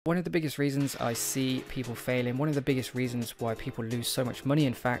One of the biggest reasons I see people failing, one of the biggest reasons why people lose so much money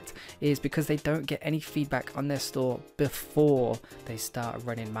in fact, is because they don't get any feedback on their store before they start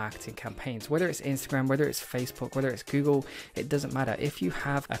running marketing campaigns. Whether it's Instagram, whether it's Facebook, whether it's Google, it doesn't matter. If you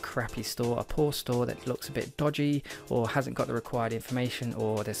have a crappy store, a poor store that looks a bit dodgy or hasn't got the required information,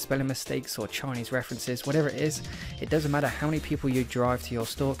 or there's spelling mistakes or Chinese references, whatever it is, it doesn't matter how many people you drive to your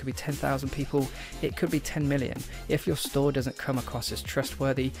store. It could be 10,000 people, it could be 10 million. If your store doesn't come across as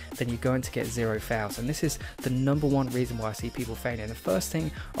trustworthy, then you're going to get 0 fails. And this is the number one reason why I see people failing. The first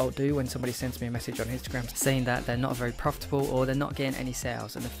thing I'll do when somebody sends me a message on Instagram saying that they're not very profitable or they're not getting any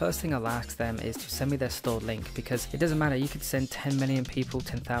sales, and the first thing I'll ask them is to send me their store link, because it doesn't matter. You could send 10 million people,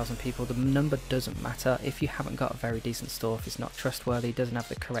 10,000 people, the number doesn't matter. If you haven't got a very decent store, if it's not trustworthy, doesn't have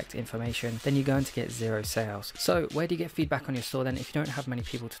the correct information, then you're going to get 0 sales. So where do you get feedback on your store then? If you don't have many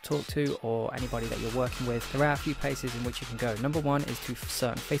people to talk to or anybody that you're working with, there are a few places in which you can go. Number one is to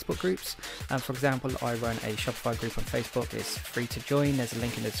certain Facebook groups. For example, I run a Shopify group on Facebook. It's free to join. There's a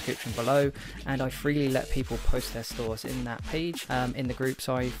link in the description below, and I freely let people post their stores in that page in the group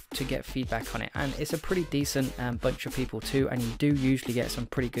side to get feedback on it. And it's a pretty decent bunch of people too, and you do usually get some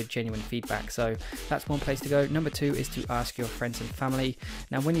pretty good genuine feedback. So that's one place to go. Number two is to ask your friends and family.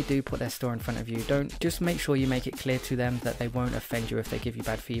 Now when you do put their store in front of you, don't just make sure you make it clear to them that they won't offend you if they give you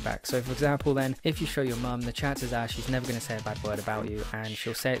bad feedback. So for example then, if you show your mum, the chances are she's never going to say a bad word about you, and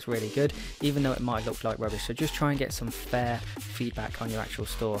she'll say it's really good even though it might look like rubbish. So just try and get some fair feedback on your actual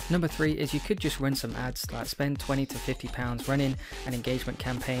store. Number three is you could just run some ads, like spend 20 to 50 pounds running an engagement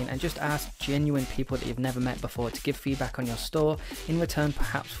campaign and just ask genuine people that you've never met before to give feedback on your store, in return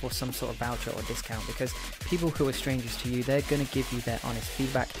perhaps for some sort of voucher or discount, because people who are strangers to you, they're going to give you their honest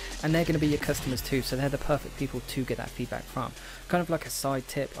feedback, and they're going to be your customers too, so they're the perfect people to get that feedback from. Kind of like a side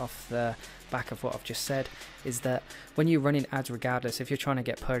tip off the back of what I've just said is that when you're running ads, regardless if you're trying to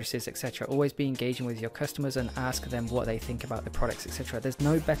get purchases etc, always be engaging with your customers and ask them what they think about the products etc. There's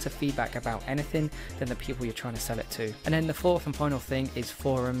no better feedback about anything than the people you're trying to sell it to. And then the fourth and final thing is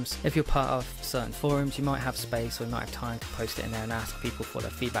forums. If you're part of certain forums, you might have space or you might have time to post it in there and ask people for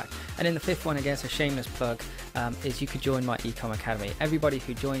their feedback. And then the fifth one, I guess a shameless plug, is you could join my ecom academy. Everybody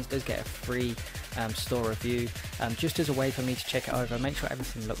who joins does get a free store review, just as a way for me to check it over, make sure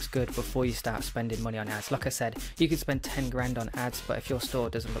everything looks good before you start spending money on ads. Like I said, you could spend 10 grand on ads, but if your store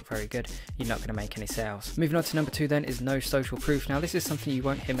doesn't look very good, you're not going to make any sales. Moving on to number two then is no social proof. Now this is something you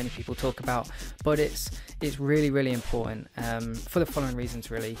won't hear many people talk about, but it's really important for the following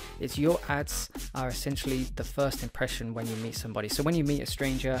reasons really. It's your ads are essentially the first impression when you meet somebody. So when you meet a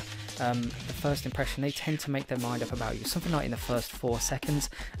stranger, the first impression, they tend to make their mind up about you, something like in the first 4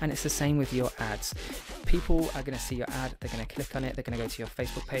 seconds, and it's the same with your ads. People are going to see your ad, they're going to click on it, they're going to go to your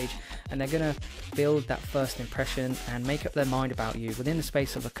Facebook page, and they're going to build that first impression and make up their mind about you within the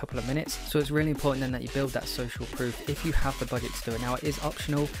space of a couple of minutes. So it's really important then that you build that social proof if you have the budget to do it. Now it is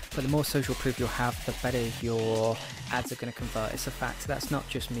optional, but the more social proof you'll have, the better your ads are going to convert. It's a fact. That's not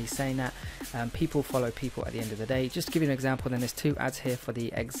just me saying that. People follow people at the end of the day. Just to give you an example, then there's 2 ads here for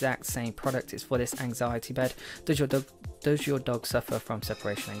the exact same product. It's for this anxiety bed. Does your dog suffer from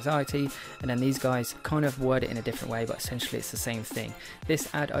separation anxiety? And then these guys kind of word it in a different way, but essentially it's the same thing. This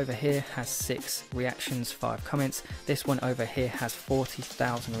ad over here has 6 reactions, 5 comments. This one over here has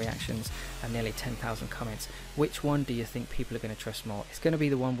 40,000 reactions and nearly 10,000 comments. Which one do you think people are going to trust more? It's going to be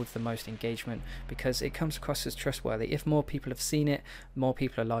the one with the most engagement, because it comes across as trustworthy. If more people have seen it, more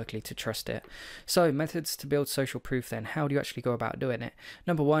people are likely to trust it. So methods to build social proof then. How do you actually go about doing it?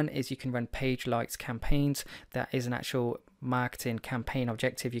 Number one is you can run page likes campaigns. That is an actual marketing campaign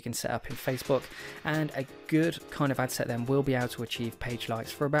objective you can set up in Facebook, and a good kind of ad set then will be able to achieve page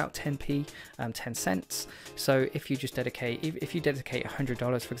likes for about 10p, 10 cents. So if you just dedicate, if you dedicate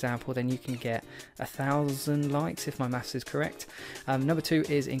 $100 for example, then you can get 1,000 likes if my maths is correct. Number two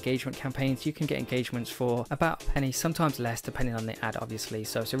is engagement campaigns. You can get engagements for about a penny, sometimes less depending on the ad obviously,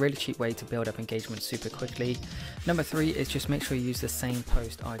 so it's a really cheap way to build up engagement super quickly. Number three is just make sure you use the same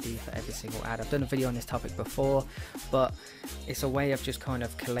post ID for every single ad. I've done a video on this topic before, but it's a way of just kind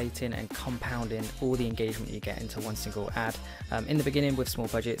of collating and compounding all the engagement you get into one single ad. In the beginning with small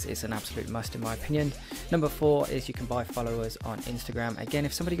budgets, it's an absolute must in my opinion. Number four is you can buy followers on Instagram. Again,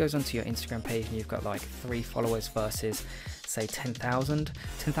 if somebody goes onto your Instagram page and you've got like 3 followers versus say 10,000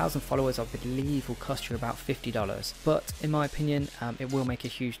 followers, I believe will cost you about $50, but in my opinion it will make a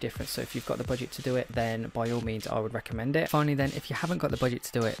huge difference. So if you've got the budget to do it, then by all means I would recommend it. Finally then, if you haven't got the budget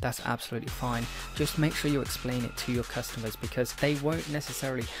to do it, that's absolutely fine. Just make sure you explain it to your customers, because they won't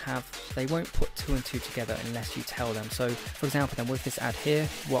put two and two together unless you tell them. So for example then, with this ad here,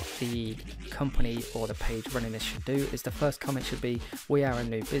 what the company or the page running this should do is the first comment should be, we are a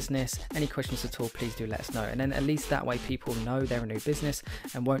new business, any questions at all, please do let us know. And then at least that way people know they're a new business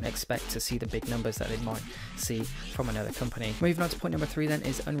and won't expect to see the big numbers that they might see from another company. Moving on to point number 3 then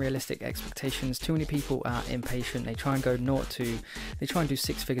is unrealistic expectations. Too many people are impatient. They try and go they try and do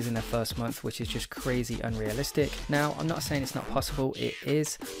 6 figures in their first month, which is just crazy unrealistic. Now I'm not saying it's not possible, it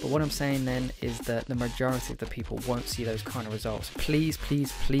is, but what I'm saying then is that the majority of the people won't see those kind of results. Please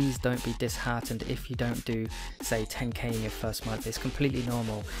don't be disheartened if you don't do say 10k in your first month. It's completely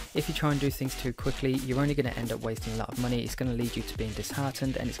normal. If you try and do things too quickly, you're only going to end up wasting a lot of money. It's going to lead you to being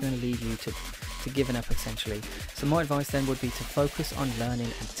disheartened, and it's going to lead you to giving up essentially. So my advice then would be to focus on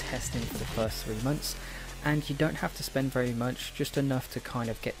learning and testing for the first 3 months. And you don't have to spend very much, just enough to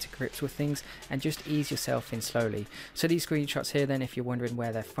kind of get to grips with things and just ease yourself in slowly. So these screenshots here then, if you're wondering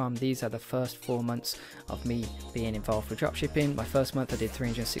where they're from, these are the first 4 months of me being involved with dropshipping. My first month I did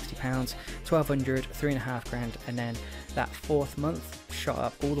 £360, 1,200, 3.5 grand, and then that 4th month shot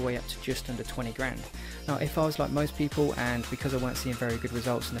up all the way up to just under 20 grand. Now if I was like most people, and because I weren't seeing very good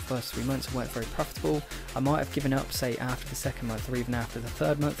results in the first 3 months, I weren't very profitable, I might have given up say after the 2nd month or even after the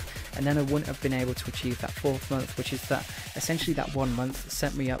 3rd month, and then I wouldn't have been able to achieve that 4th month, which is that essentially that 1 month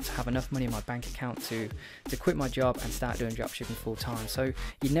set me up to have enough money in my bank account to quit my job and start doing dropshipping full time. So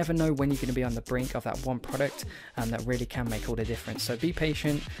you never know when you're going to be on the brink of that one product that really can make all the difference. So be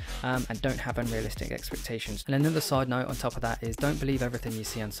patient and don't have unrealistic expectations. And another side note on top of that is don't believe everything you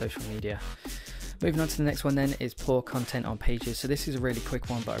see on social media. Moving on to the next one then is poor content on pages. So this is a really quick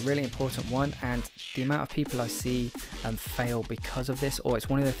one, but a really important one, and the amount of people I see fail because of this, or it's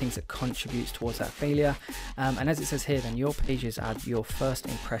one of the things that contributes towards that failure. And as it says here then, your pages are your first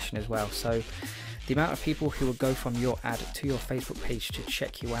impression as well. So the amount of people who will go from your ad to your Facebook page to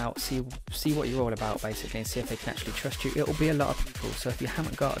check you out, see what you're all about basically, and see if they can actually trust you, it will be a lot of people. So if you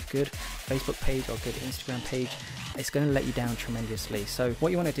haven't got a good Facebook page or good Instagram page, it's going to let you down tremendously. So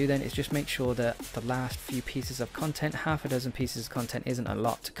what you want to do then is just make sure that the last few pieces of content, half a dozen pieces of content isn't a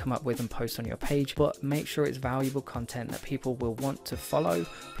lot to come up with and post on your page, but make sure it's valuable content that people will want to follow,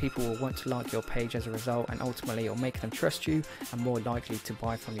 people will want to like your page as a result, and ultimately it'll make them trust you and more likely to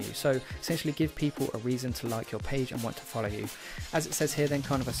buy from you. So essentially give people a reason to like your page and want to follow you. As it says here then,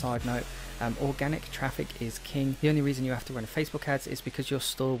 kind of a side note, organic traffic is king. The only reason you have to run Facebook ads is because your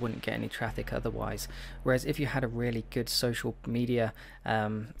store wouldn't get any traffic otherwise. Whereas if you had a really good social media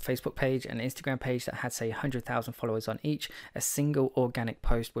Facebook page and Instagram page that had say 100,000 followers on each, a single organic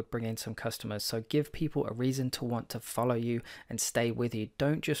post would bring in some customers. So give people a reason to want to follow you and stay with you.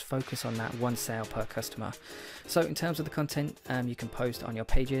 Don't just focus on that one sale per customer. So in terms of the content you can post on your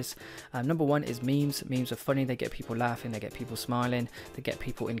pages, number 1 is memes. Memes are funny, they get people laughing, they get people smiling, they get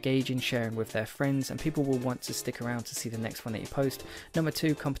people engaging, sharing with their friends, and people will want to stick around to see the next one that you post. Number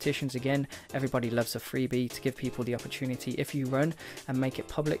 2, competitions. Again, everybody loves a freebie. To give people the opportunity, if you run and make it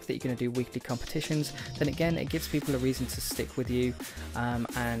public that you're going to do weekly competitions, then again it gives people a reason to stick with you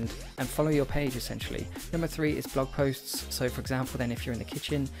and follow your page essentially. Number 3 is blog posts. So for example then, if you're in the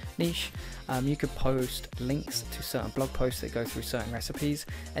kitchen niche, you could post links to certain blog posts that go through certain recipes,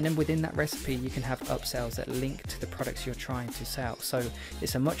 and then within that recipe you can have upsells that link to the products you're trying to sell. So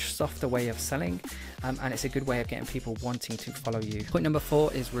it's a much softer way of selling, and it's a good way of getting people wanting to follow you. Point number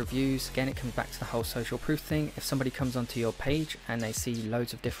 4 is reviews. Again, it comes back to the whole social proof thing. If somebody comes onto your page and they see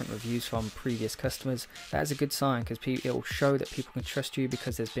loads of different reviews from previous customers, that is a good sign, because it will show that people can trust you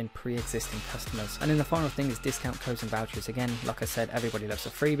because there's been pre-existing customers. And then the final thing is discount codes and vouchers. Again, like I said, everybody loves a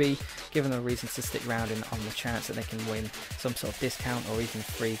freebie. Give them a reason to stick around, and on the chance that they can win some sort of discount or even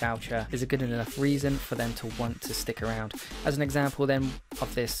free voucher is a good enough reason for them to want to stick around. As an example then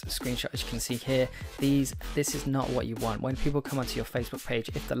of this screenshot, as you can see here, this is not what you want. When people come onto your Facebook page,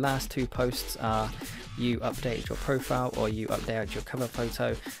 if the last 2 posts are you updated your profile or you updated your cover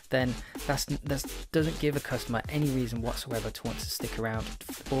photo, then that doesn't give a customer any reason whatsoever to want to stick around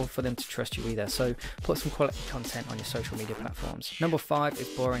or for them to trust you either. So put some quality content on your social media platforms. Number 5 is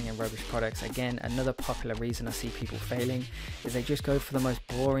boring and rubbish products. Again, another popular reason I see people failing is they just go for the most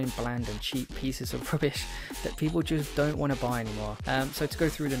boring, bland and cheap pieces of rubbish that people just don't want to buy anymore. So to go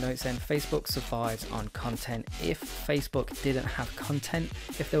through the notes then, Facebook survives on content. If Facebook didn't have content,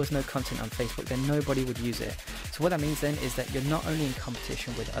 if there was no content on Facebook, then nobody would use it. So what that means then is that you're not only in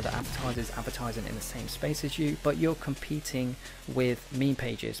competition with other advertisers advertising in the same space as you, but you're competing with meme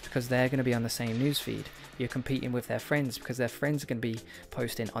pages because they're going to be on the same newsfeed. You're competing with their friends because their friends are going to be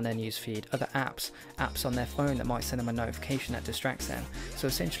posting on their newsfeed, other apps on their phone that might send them a notification that distracts them. So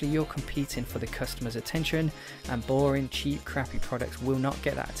essentially you're competing for the customer's attention, and boring, cheap, crappy products will not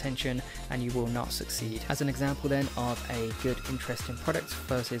get that attention and you will not succeed. As an example then of a good, interesting product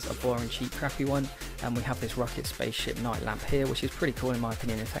versus a boring, cheap, crappy one, and we have this rocket spaceship night lamp here, which is pretty cool in my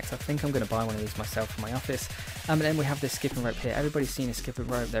opinion. In fact, I think I'm going to buy one of these myself for my office. And then we have this skipping rope here. Everybody's seen a skipping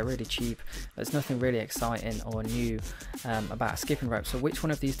rope. They're really cheap. There's nothing really exciting or new about a skipping rope. So which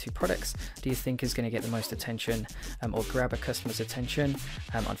one of these two products do you think is going to get the most attention or grab a customer's attention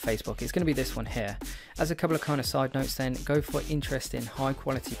on Facebook? It's going to be this one here. As a couple of kind of side notes then, go for interesting, high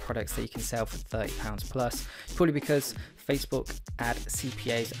quality products that you can sell for £30 plus, probably because Facebook ad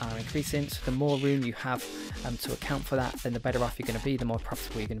CPAs are increasing, so the more room you have to account for that, then the better off you're going to be, the more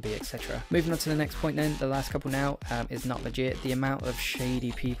profitable you're going to be, etc. Moving on to the next point then, the last couple now is not legit. The amount of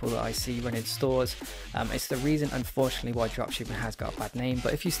shady people that I see running stores, it's the reason unfortunately why dropshipping has got a bad name.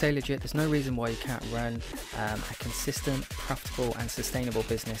 But if you stay legit, there's no reason why you can't run a consistent, profitable and sustainable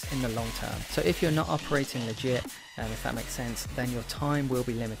business in the long term. So if you're not operating legit, if that makes sense, then your time will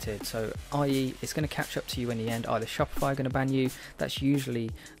be limited. So i.e. it's going to catch up to you in the end. Either Shopify are going to ban you, that's usually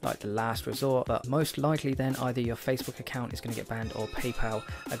like the last resort, but most likely then either your Facebook account is going to get banned or PayPal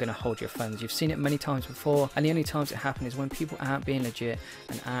are going to hold your funds. You've seen it many times before, and the only times it happens is when people aren't being legit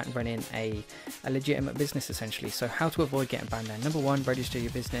and aren't running a legitimate business essentially. So how to avoid getting banned then? Number one, register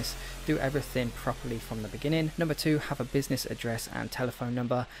your business, do everything properly from the beginning. Number two, have a business address and telephone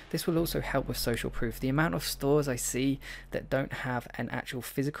number. This will also help with social proof. The amount of stores I see that don't have an actual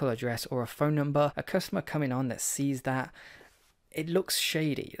physical address or a phone number, a customer coming on that sees that, it looks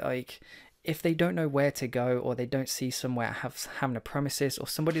shady. Like, if they don't know where to go, or they don't see somewhere having a premises or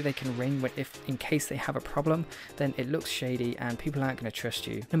somebody they can ring in case they have a problem, then it looks shady and people aren't going to trust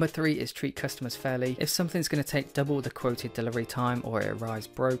you. Number three is treat customers fairly. If something's going to take double the quoted delivery time or it arrives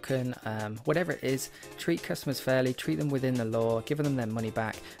broken, whatever it is, treat customers fairly, treat them within the law, give them their money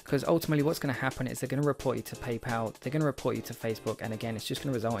back, because ultimately what's going to happen is they're going to report you to PayPal, they're going to report you to Facebook, and again it's just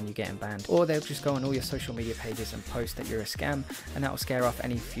going to result in you getting banned. Or they'll just go on all your social media pages and post that you're a scam, and that will scare off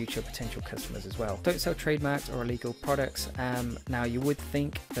any future potential customers as well. Don't sell trademarks or illegal products. Now you would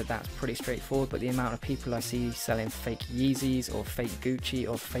think that that's pretty straightforward, but the amount of people I see selling fake Yeezys or fake Gucci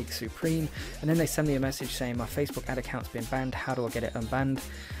or fake Supreme, and then they send me a message saying my Facebook ad account's been banned, how do I get it unbanned?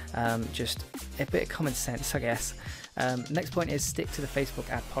 Just a bit of common sense, I guess. Next point is stick to the Facebook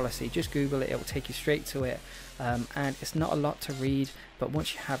ad policy. Just Google it, it will take you straight to it, and it's not a lot to read, but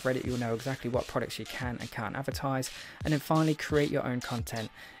once you have read it, you'll know exactly what products you can and can't advertise. And then finally, create your own content.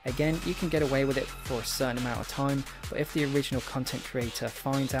 Again, you can get away with it for a certain amount of time, but if the original content creator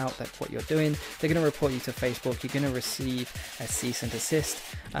finds out that what you're doing, they're going to report you to Facebook, you're going to receive a cease and desist,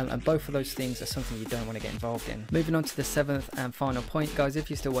 and both of those things are something you don't want to get involved in. Moving on to the seventh and final point, guys,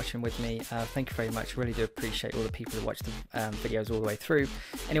 if you're still watching with me, thank you very much. Really do appreciate all the people who watch the videos all the way through.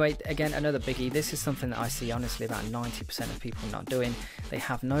 Anyway, again, another biggie. This is something that I see honestly about 90% of people not doing. They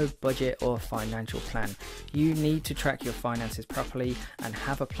have no budget or financial plan. You need to track your finances properly and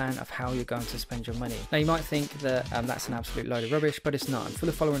have a plan of how you're going to spend your money. Now you might think that that's an absolute load of rubbish, but it's not, for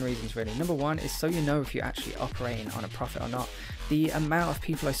the following reasons really. Number one is so you know if you're actually operating on a profit or not. The amount of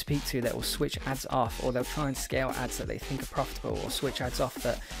people I speak to that will switch ads off, or they'll try and scale ads that they think are profitable, or switch ads off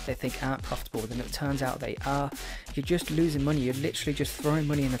that they think aren't profitable, then it turns out they are. You're just losing money. You're literally just throwing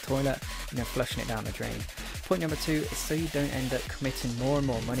money in the toilet and then flushing it down the drain. Point number two is so you don't end up committing more and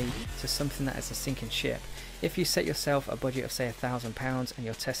more money to something that is a sinking ship. If you set yourself a budget of say £1,000 and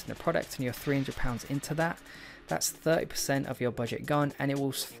you're testing a product and you're £300 into that, that's 30% of your budget gone, and it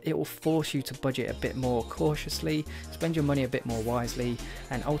will force you to budget a bit more cautiously, spend your money a bit more wisely,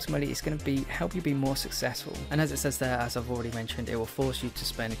 and ultimately it's going to help you be more successful. And as it says there, as I've already mentioned, it will force you to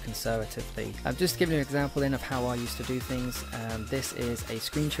spend conservatively. Just to give you an example then of how I used to do things, this is a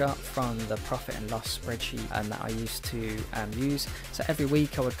screenshot from the profit and loss spreadsheet that I used to use. So every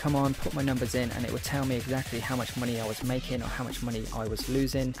week I would come on, put my numbers in, and it would tell me exactly how much money I was making or how much money I was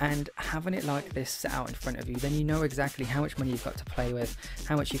losing. And having it like this set out in front of you, then you know exactly how much money you've got to play with,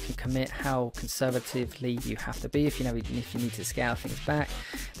 how much you can commit, how conservatively you have to be if you need to scale things back.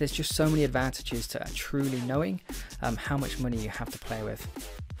 There's just so many advantages to truly knowing how much money you have to play with.